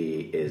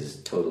liturgy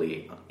is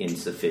totally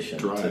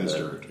insufficient. Dry as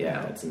dirt.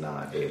 It's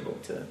not able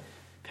to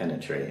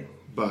penetrate.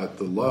 But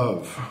the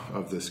love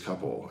of this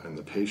couple and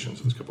the patience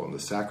of this couple and the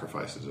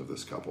sacrifices of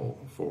this couple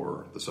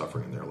for the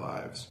suffering in their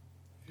lives,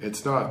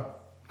 it's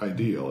not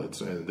ideal.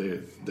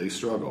 They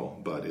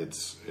struggle, but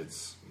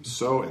it's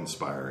so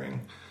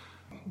inspiring.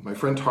 My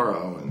friend Tara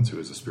Owens, who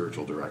is a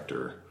spiritual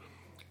director,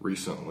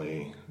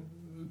 recently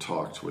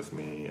talked with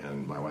me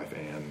and my wife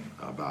Anne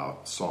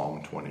about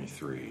Psalm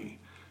 23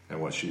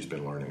 and what she's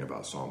been learning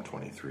about Psalm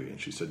 23.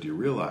 And she said, do you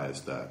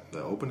realize that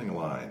the opening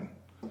line,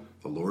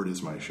 the Lord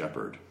is my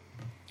shepherd,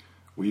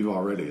 we've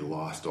already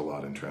lost a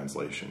lot in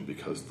translation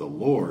because the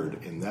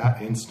Lord in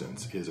that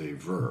instance is a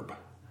verb.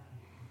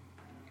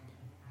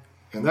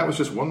 And that was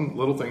just one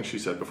little thing she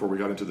said before we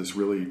got into this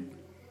really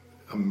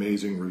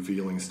amazing,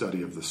 revealing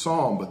study of the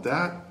Psalm. But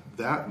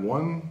that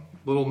one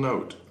little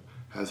note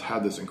has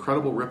had this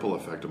incredible ripple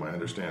effect on my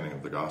understanding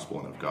of the gospel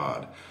and of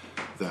God,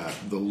 that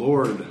the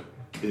Lord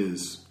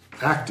is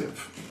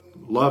active.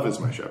 Love is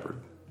my shepherd.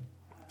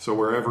 So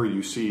wherever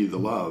you see the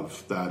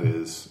love, that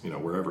is,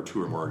 wherever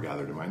two or more are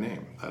gathered in my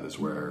name, that is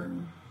where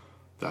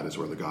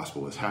the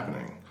gospel is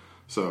happening.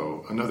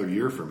 So another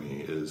year for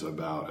me is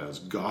about as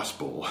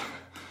gospel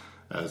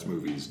as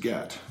movies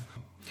get.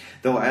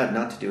 Though I have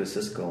not to do a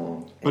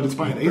Siskel, but it's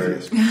by an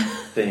atheist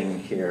thing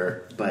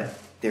here. But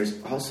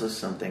there's also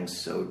something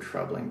so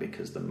troubling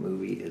because the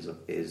movie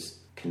is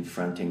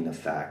confronting the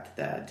fact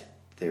that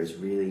there's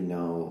really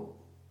no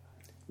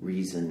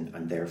reason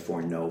and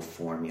therefore no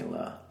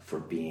formula for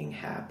being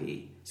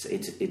happy. So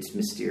it's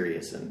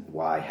mysterious and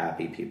why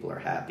happy people are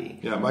happy.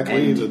 Yeah, Mike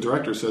Lee, the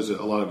director, says that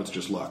a lot of it's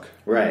just luck.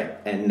 Right,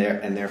 and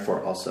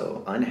therefore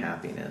also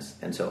unhappiness,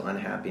 and so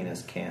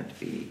unhappiness can't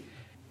be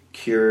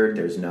cured.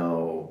 There's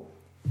no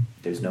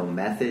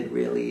method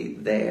really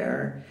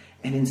there,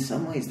 and in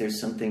some ways there's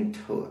something.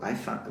 I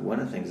found one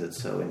of the things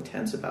that's so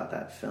intense about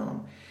that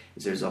film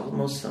is there's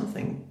almost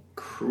something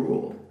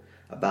cruel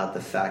about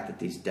the fact that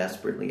these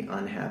desperately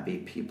unhappy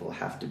people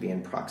have to be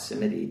in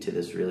proximity to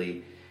this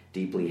really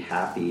deeply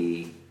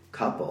happy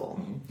couple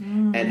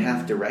and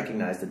have to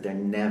recognize that they're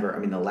never... I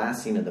mean, the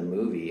last scene of the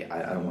movie,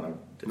 I don't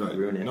want to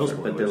ruin it,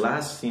 but the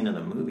last scene of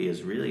the movie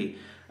is really,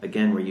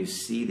 again, where you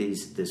see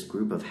this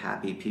group of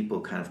happy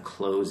people kind of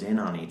close in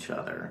on each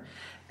other.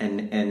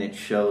 And it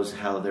shows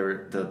how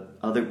the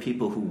other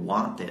people who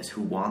want this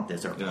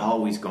are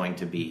always going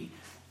to be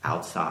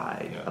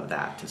outside of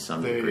that to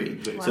some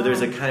degree. So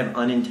there's a kind of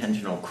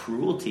unintentional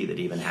cruelty that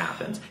even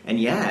happens. And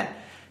yet,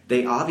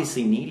 they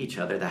obviously need each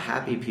other. The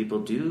happy people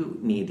do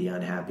need the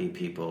unhappy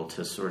people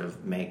to sort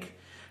of make...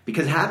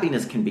 Because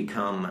happiness can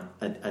become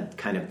a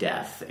kind of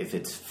death if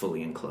it's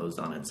fully enclosed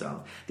on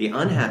itself. The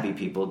unhappy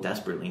people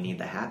desperately need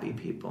the happy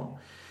people.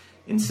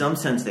 In some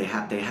sense, they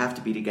have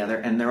to be together,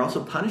 and they're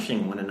also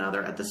punishing one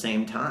another at the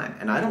same time.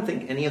 And I don't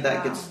think any of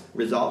that gets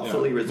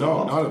fully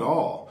resolved. No, not at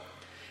all.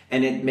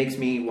 And it makes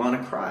me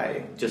want to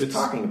cry just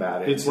talking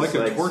about it. It's like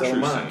a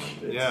torture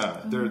scene.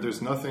 Yeah,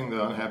 there's nothing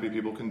the unhappy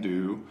people can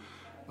do.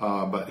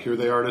 But here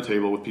they are at a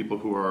table with people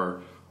who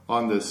are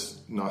on this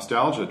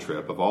nostalgia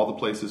trip of all the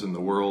places in the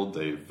world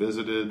they've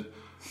visited,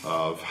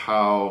 of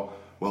how,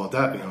 well, at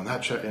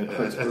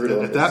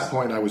that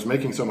point I was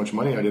making so much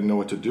money I didn't know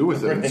what to do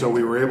with it. And so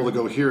we were able to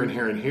go here and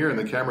here and here, and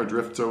the camera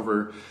drifts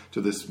over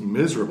to this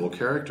miserable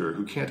character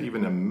who can't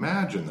even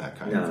imagine that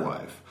kind of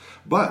life.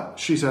 But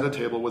she's at a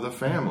table with a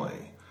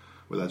family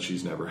that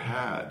she's never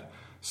had.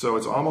 So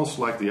it's almost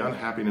like the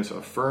unhappiness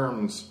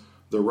affirms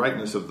the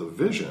rightness of the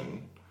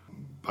vision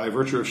by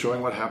virtue of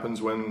showing what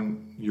happens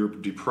when you're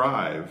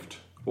deprived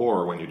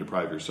or when you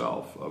deprive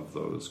yourself of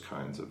those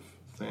kinds of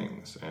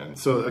things. And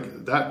so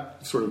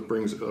that sort of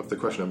brings up the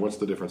question of what's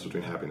the difference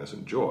between happiness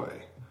and joy?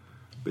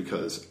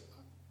 Because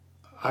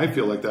I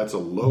feel like that's a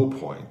low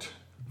point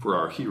for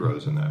our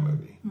heroes in that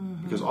movie.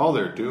 Mm-hmm. Because all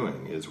they're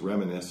doing is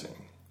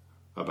reminiscing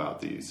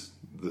about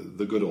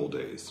the good old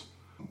days.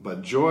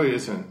 But joy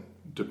isn't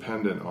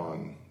dependent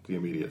on the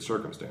immediate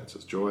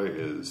circumstances. Joy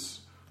is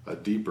a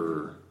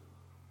deeper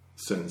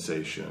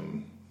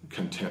sensation,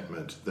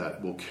 contentment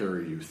that will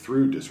carry you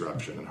through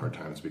disruption and hard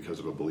times because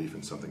of a belief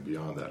in something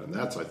beyond that. And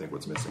that's, I think,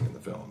 what's missing in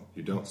the film.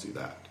 You don't see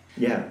that.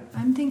 Yeah.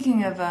 I'm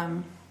thinking of, I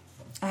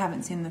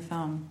haven't seen the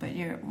film, but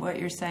what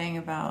you're saying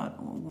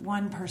about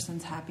one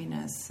person's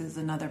happiness is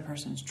another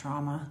person's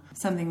trauma.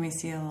 Something we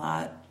see a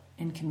lot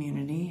in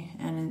community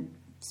and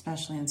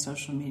especially in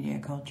social media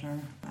culture.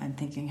 I'm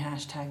thinking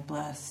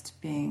 #blessed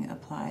being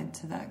applied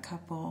to that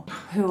couple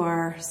who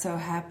are so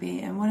happy.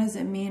 And what does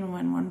it mean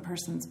when one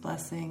person's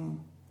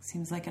blessing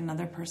seems like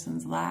another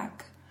person's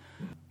lack?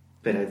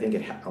 But I think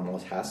it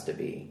almost has to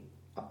be.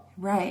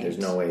 Right. There's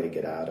no way to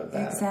get out of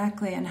that.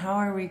 Exactly. And how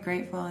are we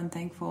grateful and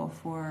thankful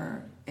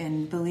for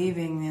and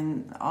believing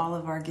in all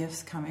of our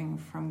gifts coming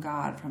from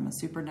God, from a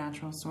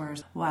supernatural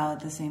source, while at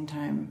the same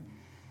time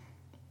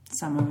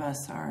some of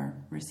us are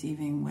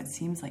receiving what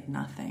seems like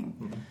nothing.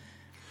 Mm-hmm.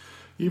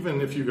 Even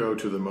if you go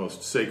to the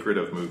most sacred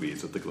of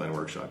movies at the Glen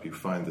Workshop, you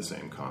find the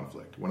same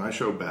conflict. When I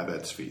show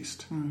Babette's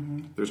Feast,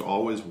 there's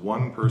always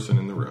one person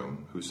in the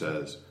room who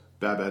says,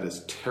 Babette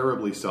is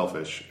terribly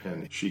selfish,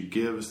 and she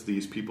gives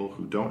these people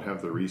who don't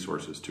have the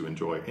resources to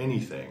enjoy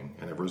anything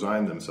and have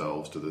resigned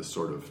themselves to this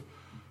sort of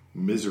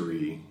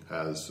misery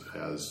as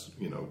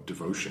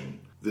devotion.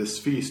 This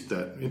feast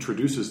that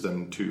introduces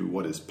them to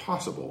what is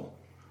possible.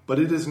 But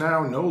it is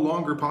now no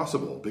longer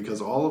possible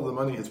because all of the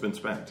money has been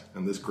spent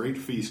and this great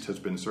feast has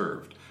been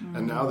served.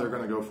 And now they're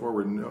going to go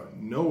forward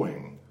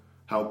knowing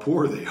how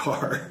poor they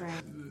are.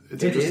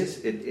 Right. It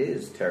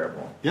is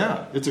terrible.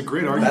 Yeah, it's a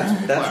great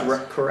argument.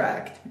 That's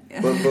correct.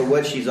 But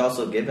what she's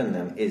also given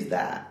them is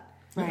that.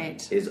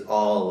 Right. Is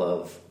all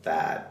of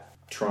that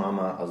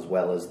trauma as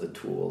well as the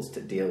tools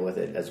to deal with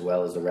it, as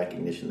well as the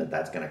recognition that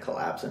that's going to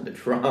collapse into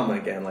trauma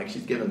again. Like,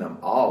 she's given them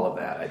all of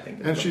that, I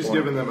think. And she's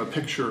given them a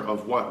picture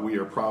of what we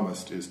are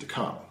promised is to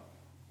come,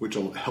 which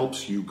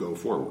helps you go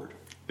forward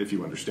if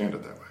you understand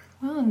it that way.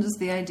 Well, and just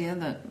the idea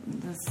that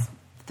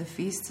the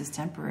feast is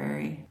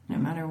temporary. No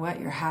matter what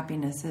your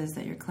happiness is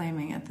that you're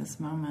claiming at this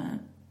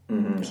moment,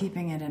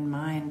 keeping it in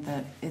mind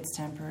that it's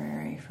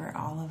temporary for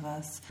all of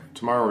us.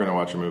 Tomorrow we're going to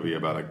watch a movie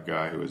about a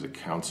guy who is a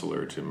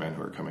counselor to men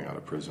who are coming out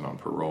of prison on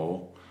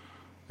parole,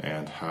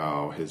 and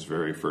how his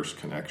very first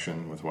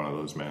connection with one of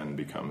those men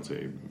becomes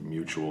a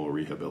mutual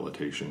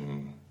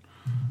rehabilitation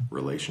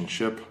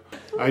relationship.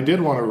 I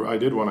did want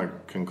to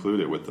conclude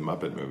it with the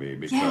Muppet movie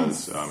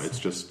because it's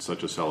just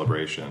such a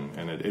celebration,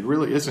 and it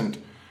really isn't.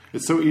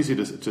 It's so easy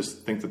to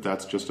just think that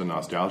that's just a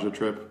nostalgia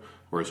trip,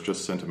 or it's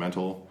just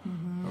sentimental,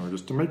 or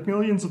just to make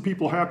millions of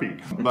people happy.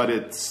 But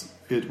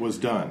it was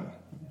done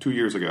 2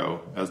 years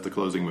ago as the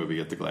closing movie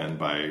at the Glen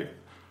by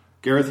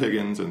Gareth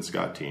Higgins and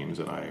Scott Teems,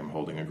 and I am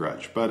holding a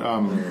grudge. But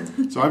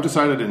so I've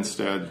decided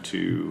instead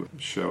to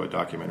show a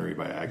documentary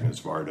by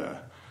Agnes Varda,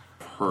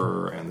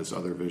 her and this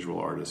other visual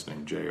artist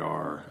named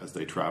JR, as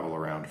they travel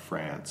around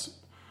France,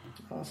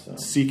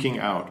 seeking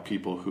out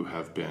people who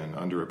have been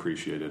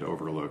underappreciated,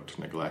 overlooked,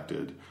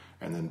 neglected,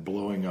 and then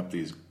blowing up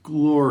these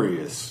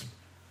glorious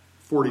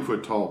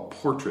 40-foot tall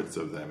portraits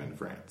of them in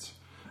France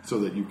so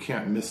that you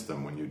can't miss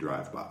them when you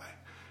drive by.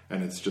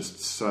 And it's just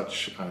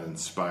such an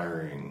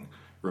inspiring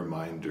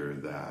reminder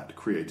that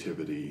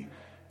creativity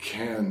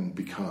can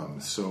become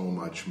so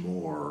much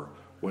more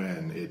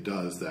when it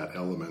does that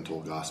elemental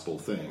gospel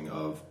thing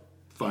of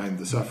find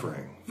the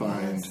suffering,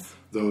 find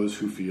those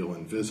who feel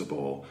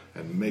invisible,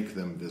 and make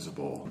them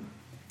visible.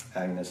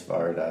 Agnes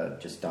Varda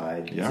just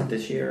died. Is it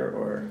this year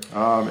or?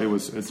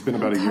 It's been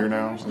about a year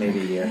now.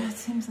 Maybe a year. Yeah, it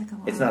seems like a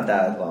long. It's not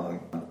that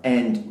long.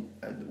 And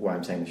what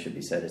I'm saying should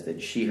be said is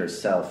that she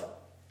herself,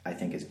 I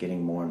think, is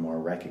getting more and more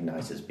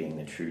recognized as being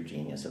the true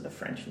genius of the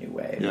French New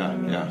Wave.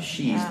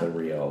 She's the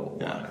real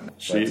one.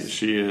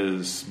 She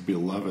is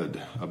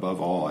beloved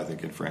above all, I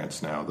think, in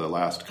France now. The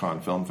last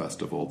Cannes Film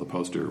Festival, the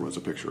poster was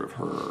a picture of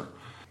her,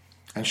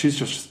 and she's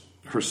just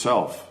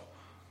herself.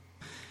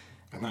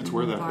 And that's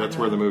where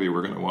the movie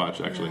we're going to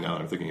watch. Actually, now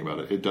that I'm thinking about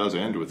it, it does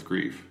end with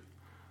grief.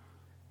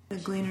 The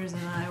Gleaners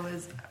and I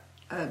was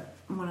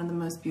one of the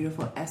most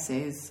beautiful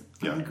essays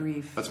on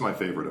grief. That's my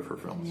favorite of her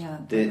films. Yeah,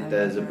 that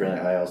is a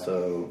brilliant. I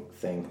also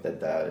think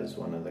that is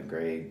one of the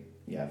great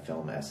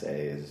film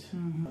essays.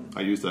 Mm-hmm.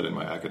 I use that in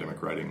my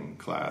academic writing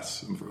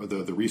class,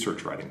 the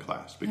research writing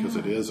class, because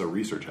it is a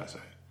research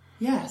essay.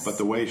 Yes. But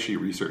the way she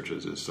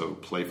researches is so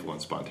playful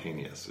and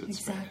spontaneous.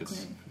 It's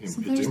there's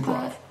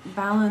improv. That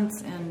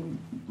balance and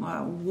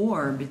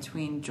war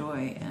between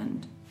joy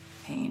and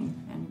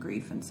pain and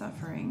grief and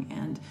suffering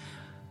and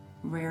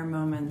rare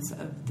moments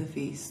of the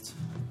feast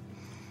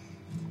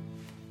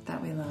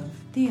that we love.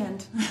 The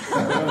end. I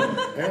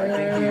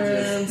think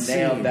you just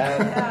nailed that.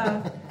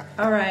 Yeah.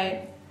 All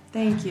right.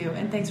 Thank you.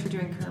 And thanks for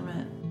doing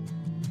Kermit.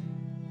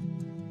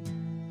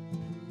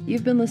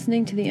 You've been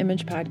listening to the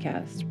Image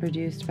Podcast,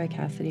 produced by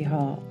Cassidy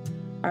Hall.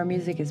 Our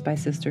music is by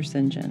Sister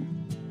Sinjin.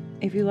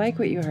 If you like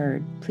what you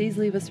heard, please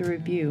leave us a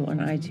review on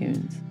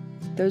iTunes.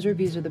 Those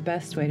reviews are the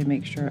best way to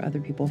make sure other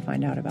people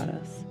find out about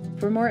us.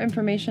 For more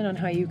information on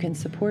how you can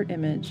support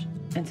Image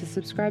and to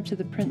subscribe to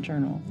the print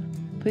journal,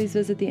 please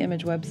visit the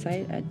Image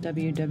website at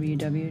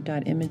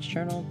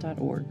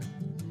www.imagejournal.org.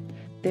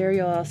 There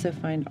you'll also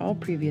find all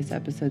previous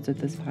episodes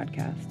of this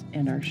podcast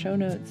and our show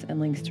notes and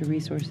links to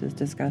resources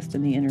discussed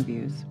in the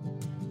interviews.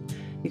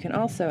 You can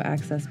also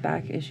access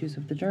back issues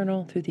of the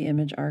journal through the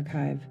Image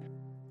archive.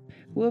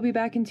 We'll be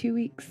back in 2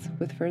 weeks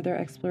with further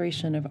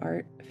exploration of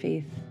art,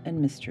 faith,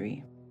 and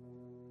mystery.